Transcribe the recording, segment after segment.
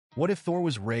What if Thor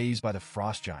was raised by the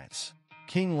Frost Giants?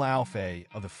 King Laufey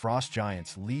of the Frost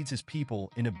Giants leads his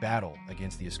people in a battle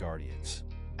against the Asgardians.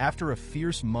 After a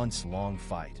fierce months-long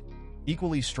fight,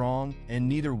 equally strong and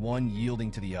neither one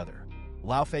yielding to the other,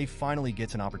 Laufey finally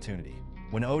gets an opportunity.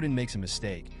 When Odin makes a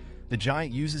mistake, the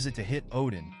giant uses it to hit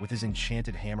Odin with his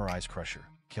enchanted hammer Ice Crusher,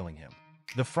 killing him.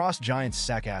 The Frost Giants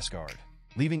sack Asgard,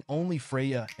 leaving only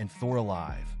Freya and Thor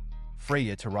alive.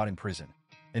 Freya to rot in prison,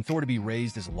 and Thor to be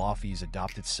raised as Laufey's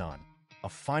adopted son, a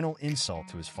final insult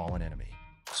to his fallen enemy.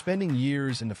 Spending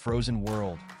years in the frozen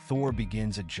world, Thor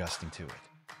begins adjusting to it.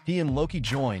 He and Loki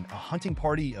join a hunting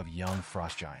party of young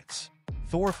frost giants.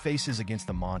 Thor faces against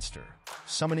the monster,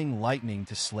 summoning lightning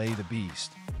to slay the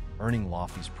beast, earning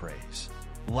Laufey's praise.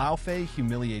 Laufey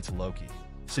humiliates Loki,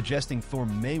 suggesting Thor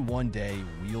may one day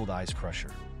wield Ice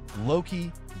Crusher.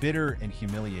 Loki, bitter and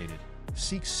humiliated,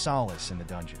 seeks solace in the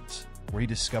dungeons, where he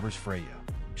discovers Freya.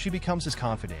 She becomes his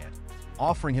confidant,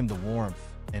 offering him the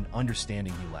warmth and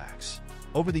understanding he lacks.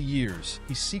 Over the years,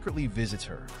 he secretly visits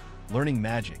her, learning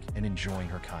magic and enjoying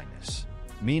her kindness.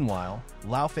 Meanwhile,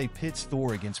 Laufey pits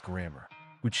Thor against Grimmr,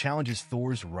 who challenges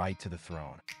Thor's right to the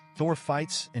throne. Thor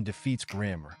fights and defeats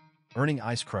Grimmr, earning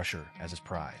Ice Crusher as his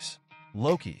prize.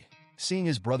 Loki, seeing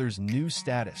his brother's new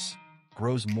status,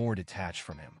 grows more detached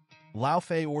from him.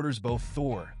 Laufey orders both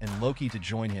Thor and Loki to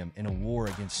join him in a war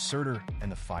against Surtur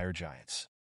and the Fire Giants.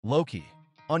 Loki,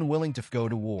 unwilling to go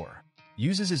to war,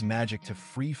 uses his magic to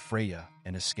free Freya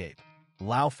and escape.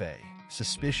 Laufey,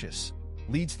 suspicious,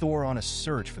 leads Thor on a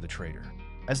search for the traitor.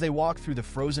 As they walk through the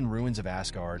frozen ruins of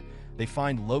Asgard, they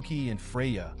find Loki and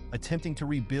Freya attempting to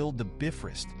rebuild the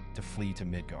Bifrost to flee to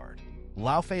Midgard.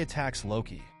 Laufey attacks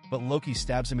Loki, but Loki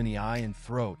stabs him in the eye and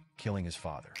throat, killing his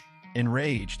father.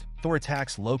 Enraged, Thor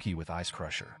attacks Loki with Ice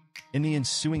Crusher. In the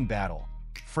ensuing battle,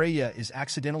 Freya is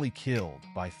accidentally killed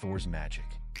by Thor's magic.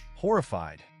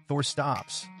 Horrified, Thor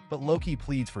stops, but Loki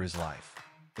pleads for his life,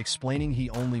 explaining he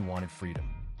only wanted freedom.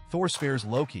 Thor spares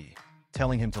Loki,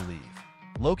 telling him to leave.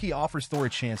 Loki offers Thor a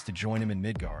chance to join him in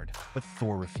Midgard, but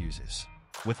Thor refuses.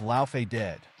 With Laufey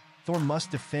dead, Thor must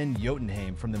defend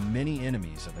Jotunheim from the many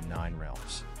enemies of the Nine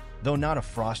Realms. Though not a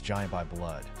frost giant by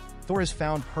blood, Thor has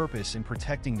found purpose in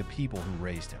protecting the people who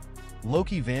raised him.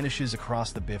 Loki vanishes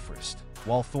across the Bifrost,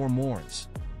 while Thor mourns,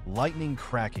 lightning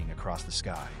cracking across the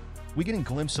sky. We get a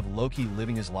glimpse of Loki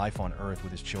living his life on Earth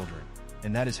with his children,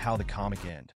 and that is how the comic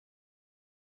ends.